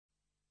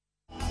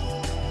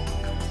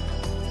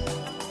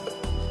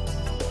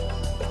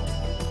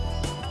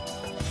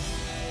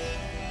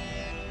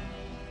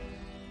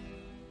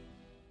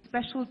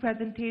special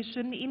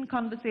presentation in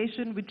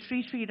conversation with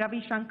Sri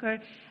Ravi Shankar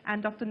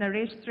and Dr.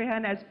 Naresh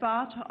Trehan as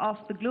part of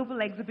the Global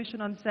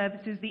Exhibition on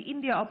Services, the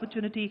India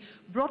Opportunity,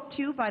 brought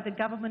to you by the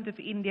Government of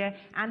India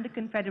and the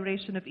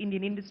Confederation of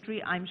Indian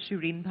Industry. I'm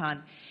Shereen,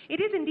 Bhan. It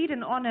is indeed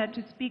an honor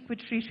to speak with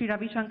Sri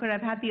Ravi Shankar.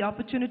 I've had the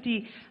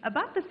opportunity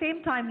about the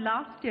same time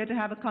last year to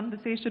have a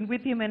conversation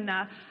with him, and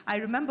I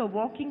remember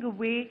walking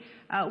away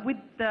with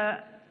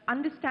the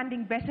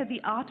understanding better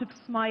the art of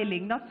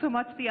smiling, not so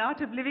much the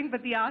art of living,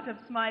 but the art of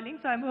smiling.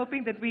 So I'm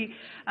hoping that we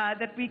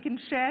can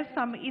share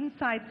some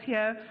insights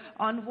here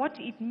on what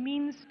it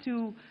means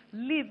to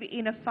live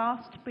in a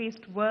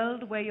fast-paced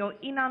world where you're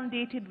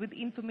inundated with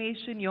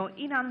information, you're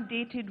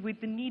inundated with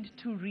the need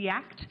to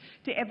react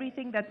to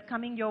everything that's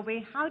coming your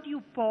way. How do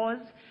you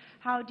pause?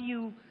 How do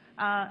you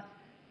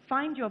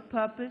find your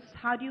purpose?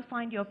 How do you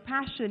find your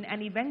passion?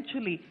 And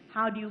eventually,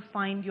 how do you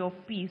find your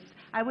peace?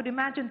 I would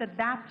imagine that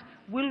that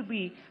will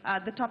be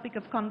the topic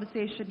of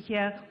conversation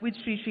here with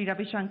Sri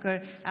Ravi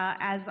Shankar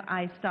as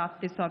I start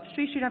this off.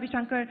 Sri Ravi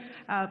Shankar,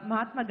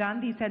 Mahatma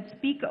Gandhi said,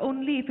 speak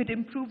only if it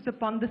improves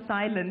upon the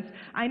silence.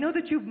 I know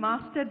that you've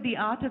mastered the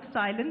art of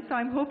silence, so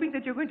I'm hoping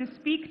that you're going to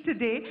speak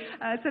today.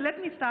 So let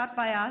me start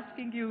by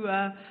asking you,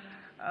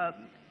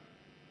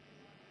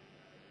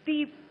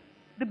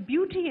 the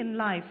beauty in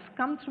life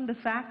comes from the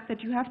fact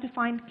that you have to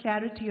find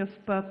clarity of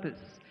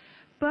purpose.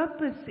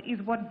 Purpose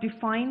is what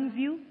defines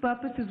you.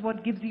 Purpose is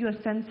what gives you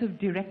a sense of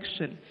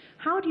direction.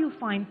 How do you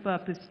find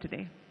purpose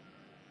today?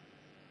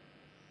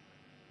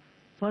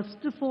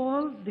 First of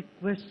all, the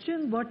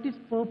question, what is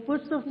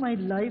purpose of my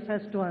life,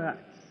 has to arise.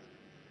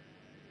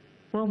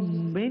 For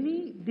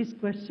many, this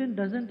question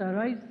doesn't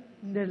arise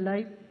in their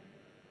life.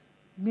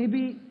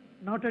 Maybe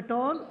not at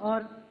all,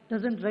 or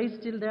doesn't rise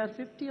till they are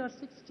 50 or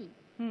 60.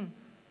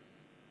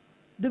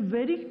 The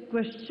very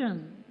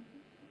question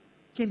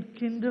can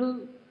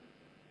kindle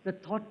the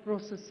thought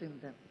process in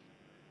them,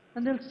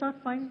 and they'll start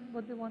finding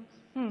what they want.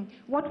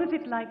 What was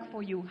it like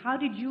for you? How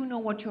did you know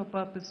what your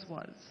purpose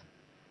was?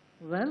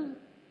 Well,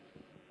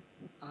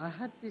 I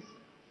had this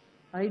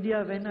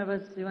idea when I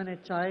was even a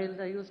child.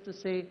 I used to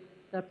say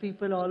there are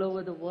people all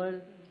over the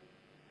world,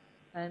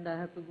 and I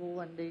have to go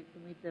one day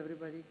to meet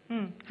everybody.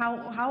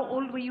 How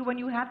old were you when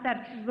you had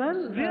that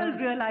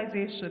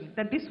realization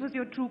that this was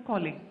your true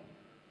calling?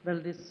 Well,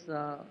 this,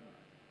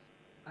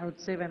 I would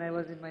say when I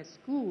was in my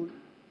school,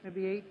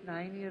 maybe 8,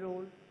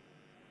 9-year-old.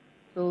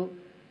 So,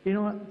 you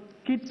know,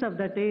 kids of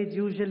that age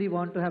usually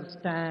want to have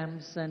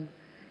stamps and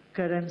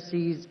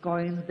currencies,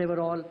 coins. They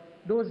were all,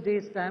 those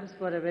days stamps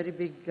were a very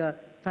big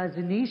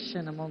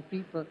fascination among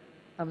people,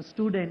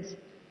 students.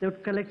 They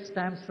would collect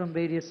stamps from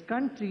various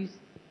countries.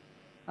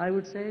 I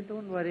would say,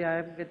 don't worry,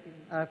 I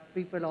have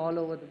people all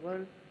over the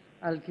world.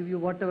 I'll give you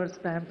whatever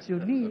stamps you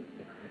need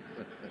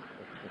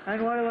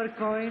and whatever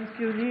coins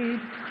you need.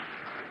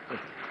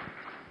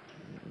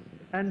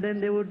 And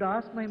then they would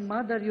ask my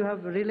mother, you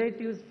have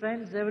relatives,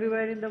 friends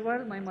everywhere in the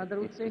world? My mother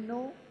would say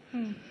no.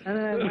 And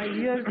my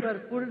ears were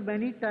pulled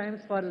many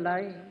times for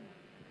lying.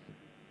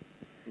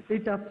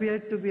 It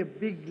appeared to be a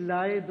big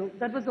lie.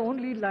 That was the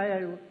only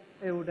lie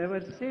I would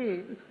ever say.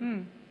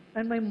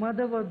 And my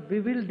mother was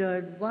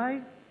bewildered.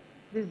 Why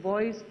this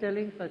boy is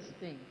telling such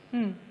things?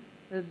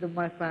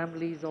 My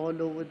family is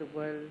all over the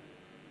world.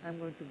 I'm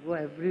going to go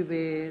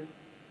everywhere.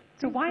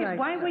 So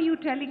why were you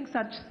telling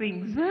such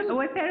things?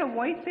 Was there a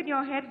voice in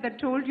your head that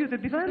told you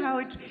that this is how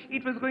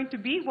it was going to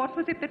be? What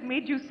was it that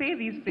made you say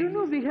these things? You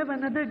know, we have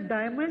another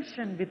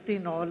dimension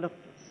within all of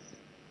us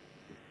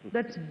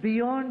that's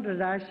beyond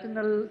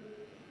rational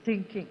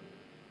thinking.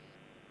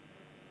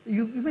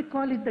 You may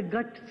call it the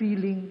gut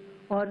feeling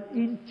or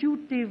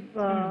intuitive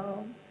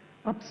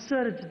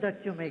upsurge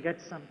that you may get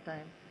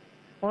sometime,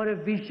 or a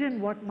vision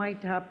what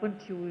might happen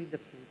to you in the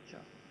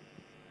future.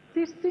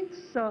 These things,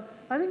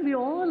 I think we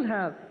all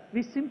have.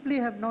 We simply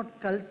have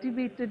not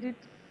cultivated it.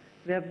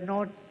 We have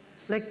not,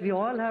 like we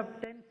all have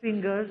 10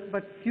 fingers,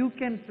 but few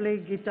can play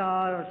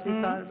guitar or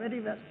sitar very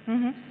well.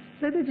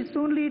 That it is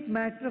only a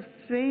matter of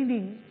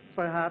training,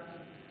 perhaps,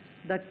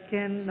 that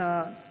can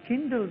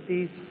kindle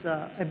these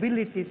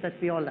abilities that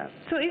we all have.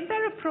 So is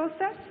there a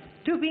process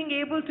to being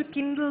able to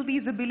kindle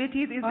these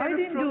abilities? I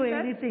didn't do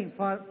anything.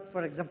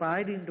 For example,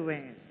 I didn't do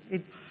anything.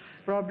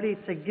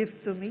 It's a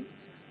gift to me.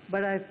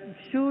 But I'm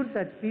sure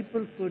that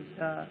people could...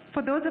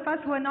 For those of us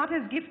who are not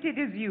as gifted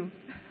as you.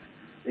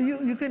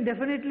 You can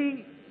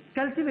definitely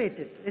cultivate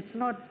it. It's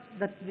not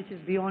that which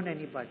is beyond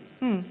anybody.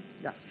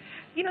 Yeah.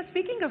 You know,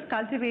 speaking of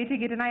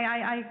cultivating it, and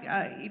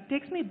it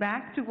takes me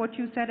back to what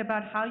you said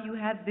about how you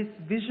had this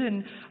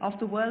vision of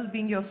the world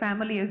being your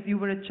family as you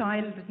were a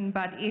child and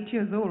about 8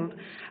 years old.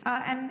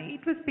 And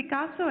it was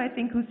Picasso, I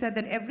think, who said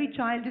that every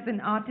child is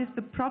an artist.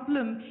 The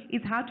problem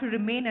is how to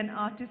remain an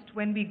artist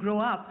when we grow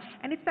up.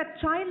 And it's that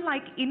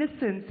childlike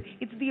innocence,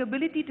 it's the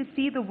ability to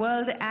see the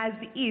world as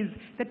is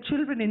that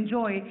children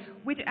enjoy,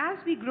 which as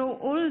we grow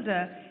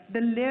older,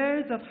 the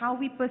layers of how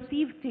we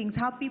perceive things,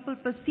 how people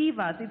perceive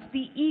us, it's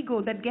the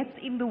ego that gets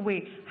in the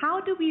way. How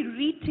do we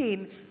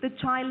retain the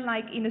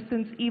childlike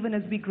innocence even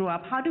as we grow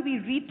up? How do we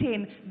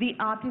retain the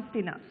artist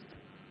in us?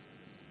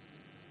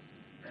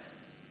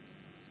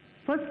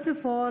 First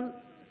of all,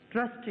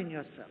 trust in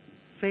yourself.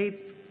 Faith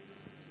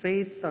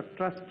or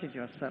trust in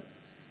yourself.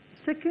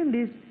 Second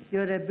is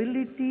your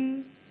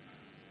ability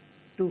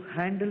to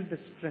handle the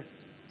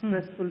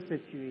stressful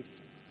situation.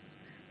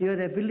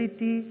 Your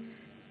ability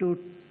to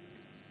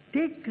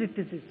take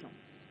criticism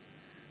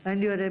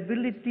and your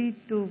ability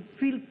to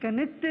feel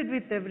connected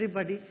with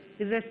everybody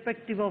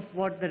irrespective of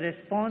what the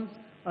response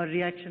or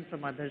reaction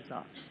from others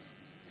are.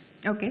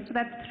 Okay, so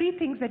that's three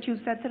things that you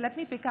said. So let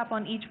me pick up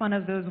on each one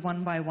of those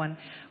one by one.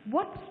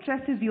 What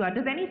stresses you out?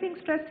 Does anything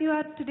stress you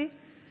out today?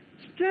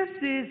 Stress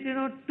is,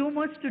 too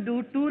much to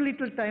do, too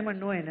little time and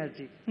no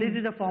energy. This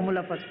is the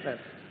formula for stress.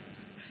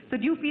 So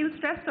do you feel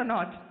stressed or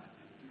not?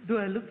 Do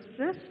I look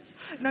stressed?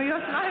 No, you're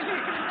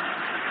smiling.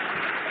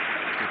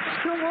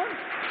 Come on,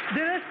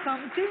 there are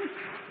some things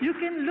you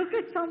can look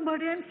at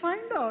somebody and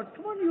find out.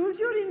 Come on, use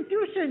your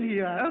intuition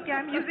here. Okay,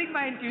 I'm using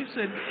my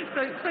intuition.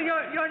 So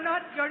you're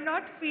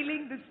not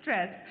feeling the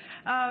stress.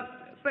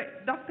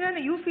 But Dr. Trehan, are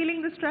you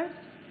feeling the stress?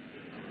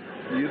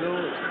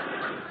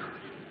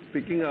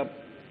 Picking up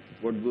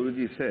what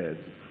Guruji said,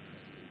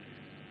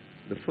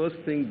 the first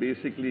thing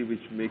basically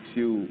which makes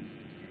you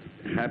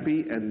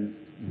happy and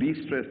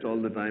de-stressed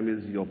all the time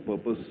is your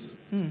purpose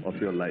of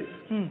your life.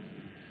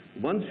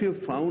 Once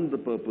you've found the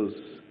purpose,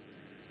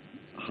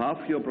 half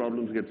your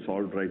problems get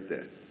solved right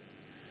there.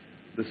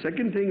 The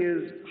second thing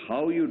is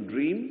how you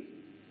dream,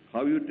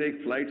 how you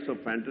take flights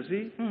of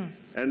fantasy,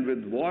 and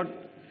with what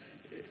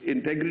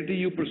integrity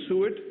you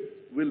pursue it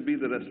will be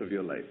the rest of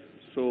your life.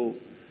 So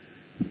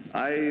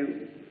I,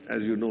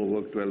 as you know,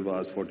 work 12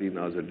 hours, 14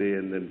 hours a day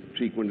and then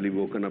frequently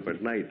woken up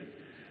at night.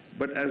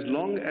 But as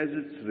long as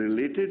it's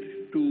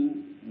related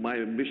to my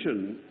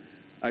mission,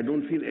 I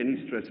don't feel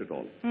any stress at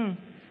all.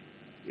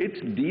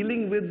 It's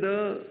dealing with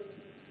the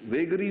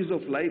vagaries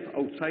of life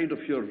outside of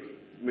your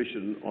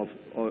mission,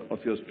 of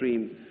your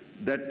stream,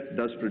 that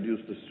does produce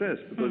the stress,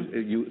 because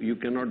you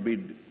cannot be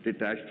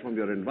detached from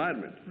your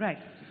environment. Right.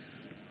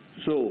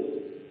 So,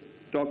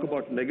 talk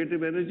about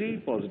negative energy,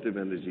 positive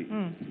energy.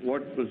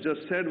 What was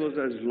just said was,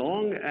 as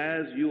long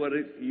as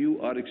you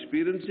are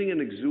experiencing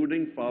and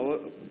exuding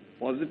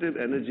positive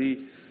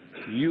energy,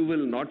 you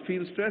will not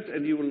feel stress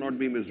and you will not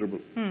be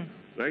miserable.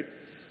 Right?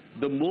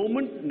 The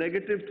moment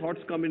negative thoughts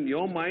come in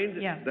your mind,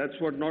 that's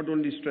what not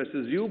only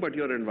stresses you, but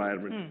your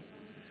environment.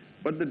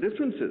 But the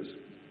difference is,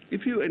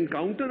 if you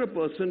encounter a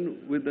person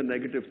with a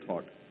negative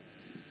thought,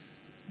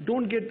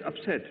 don't get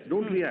upset,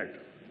 don't react,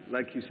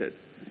 like he said.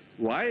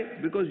 Why?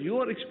 Because you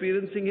are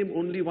experiencing him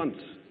only once.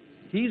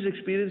 He's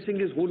experiencing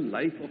his whole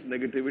life of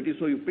negativity,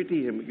 so you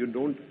pity him, you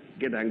don't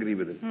get angry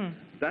with him.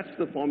 That's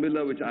the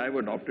formula which I've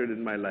adopted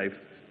in my life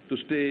to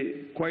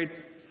stay quite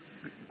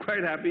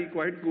happy,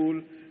 quite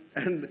cool,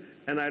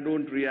 and I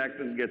don't react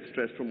and get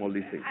stressed from all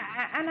these things.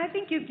 And I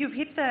think you've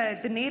hit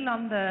the nail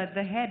on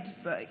the head.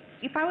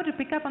 If I were to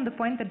pick up on the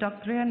point that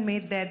Dr. Trehan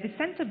made there, the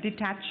sense of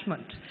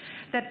detachment,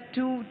 that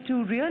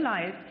to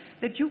realize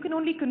that you can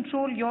only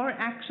control your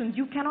actions,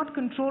 you cannot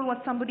control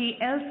what somebody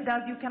else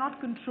does, you cannot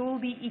control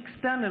the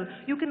external,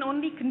 you can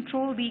only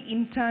control the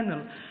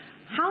internal.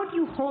 How do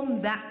you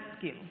hone that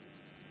skill?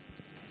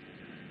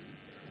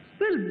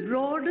 Well,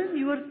 broaden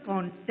your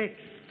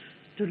context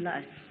to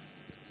life.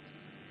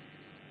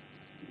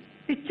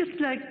 It's just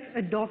like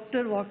a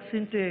doctor walks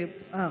into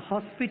a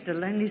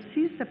hospital and he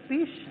sees a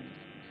patient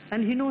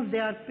and he knows they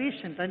are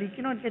patient and he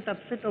cannot get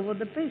upset over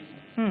the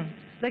patient.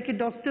 Like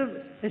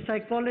a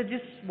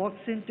psychologist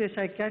walks into a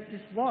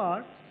psychiatrist's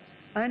ward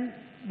and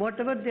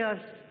whatever they are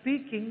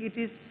speaking,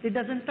 it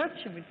doesn't touch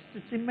him,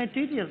 it's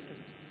immaterial to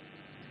him.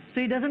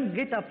 So he doesn't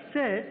get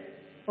upset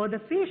over the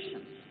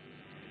patient.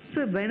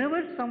 So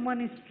whenever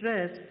someone is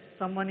stressed,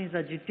 someone is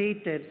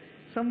agitated,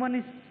 someone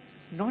is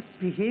not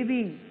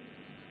behaving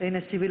in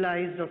a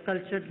civilized or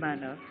cultured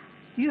manner,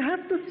 you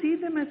have to see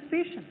them as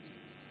patients.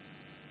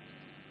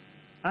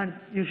 And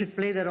you should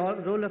play the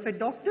role of a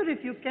doctor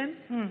if you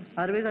can,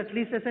 otherwise at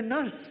least as a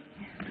nurse.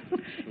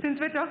 Since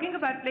we're talking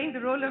about playing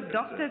the role of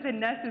doctors and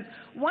nurses,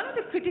 one of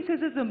the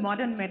criticisms of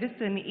modern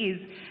medicine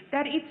is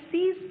that it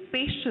sees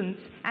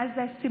patients as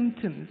their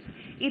symptoms.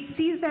 It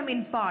sees them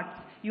in parts.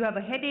 You have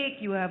a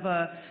headache, you have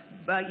a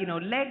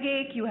leg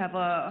ache, you have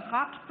a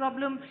heart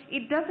problem.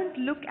 It doesn't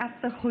look at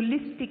the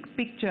holistic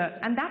picture,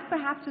 and that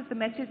perhaps is the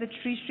message that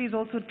Sri is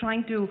also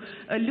trying to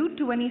allude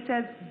to when he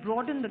says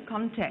broaden the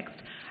context.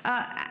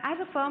 As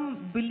a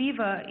firm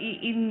believer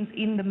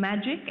in the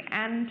magic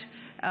and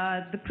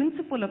the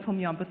principle of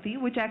homeopathy,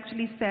 which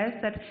actually says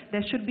that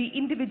there should be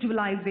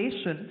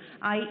individualization,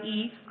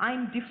 i.e.,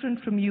 I'm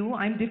different from you,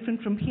 I'm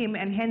different from him,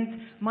 and hence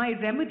my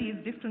remedy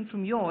is different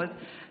from yours.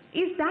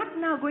 Is that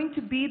now going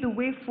to be the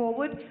way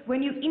forward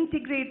when you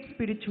integrate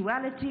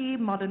spirituality,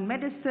 modern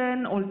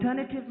medicine,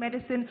 alternative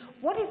medicine?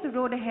 What is the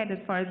road ahead as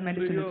far as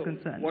medicine is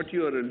concerned? What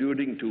you are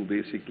alluding to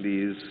basically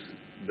is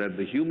that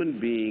the human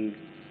being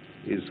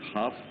is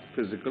half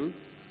physical,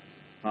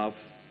 half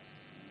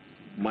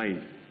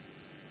mind.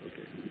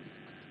 Okay.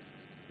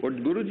 What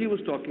Guruji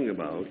was talking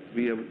about,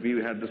 we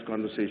had this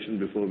conversation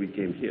before we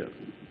came here,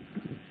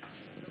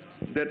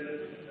 that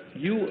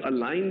you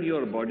align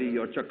your body,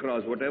 your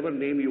chakras, whatever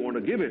name you want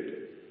to give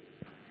it,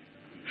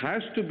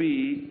 has to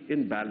be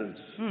in balance.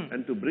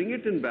 And to bring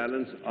it in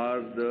balance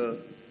are the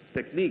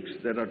techniques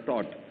that are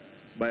taught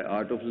by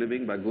Art of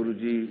Living, by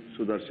Guruji,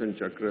 Sudarshan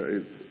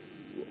Chakra,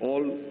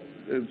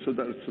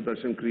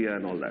 Sudarshan Kriya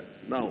and all that.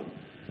 Now,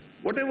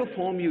 whatever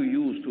form you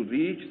use to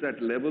reach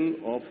that level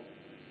of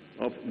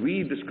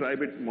we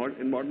describe it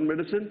in modern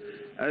medicine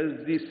as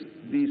the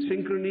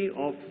synchrony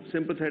of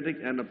sympathetic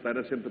and a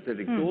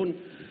parasympathetic tone.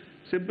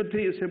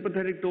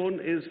 Sympathetic tone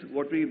is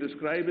what we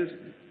describe as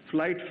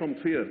flight from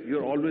fear.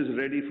 You're always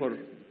ready for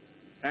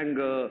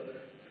anger,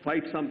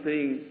 fight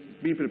something,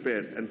 be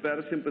prepared. And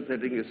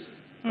parasympathetic is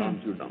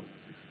calms you down.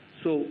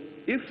 So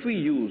if we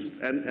use,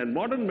 and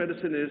modern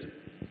medicine is,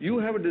 you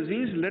have a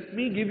disease, let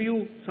me give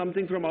you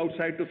something from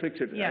outside to fix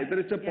it. Either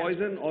it's a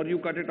poison or you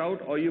cut it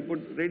out or you put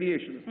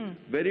radiation.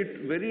 Very,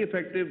 very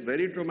effective,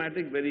 very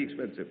traumatic, very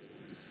expensive.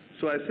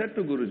 So I said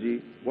to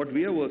Guruji, what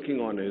we are working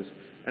on is,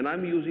 and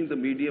I'm using the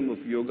medium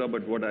of yoga,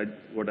 but what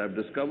I've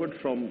discovered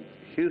from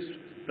his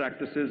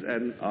practices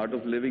and Art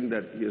of Living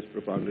that he has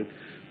propounded,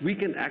 we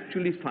can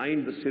actually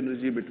find the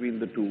synergy between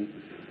the two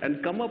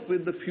and come up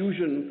with the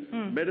fusion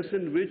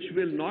medicine which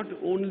will not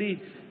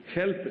only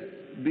help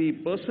the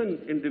person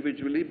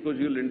individually, because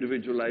you'll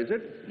individualize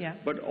it,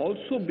 but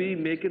also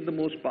make it the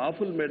most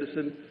powerful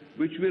medicine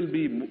which will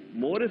be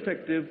more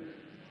effective,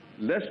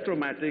 less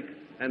traumatic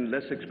and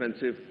less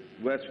expensive.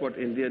 That's what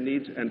India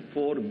needs and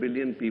 4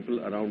 billion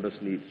people around us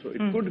need. So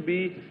it could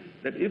be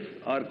that if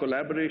our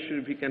collaboration,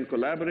 if we can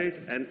collaborate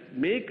and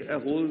make a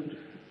whole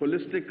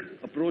holistic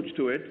approach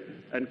to it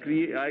and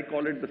create, I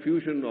call it the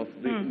fusion of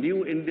the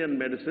new Indian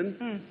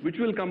medicine, which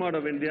will come out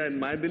of India in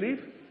my belief.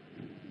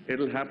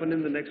 It'll happen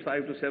in the next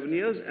 5 to 7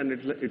 years and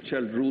it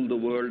shall rule the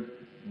world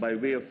by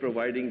way of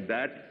providing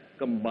that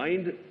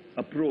combined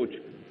approach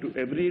to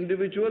every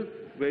individual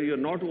where you're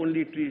not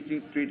only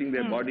treating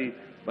their body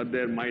but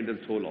their mind and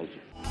soul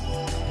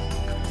also.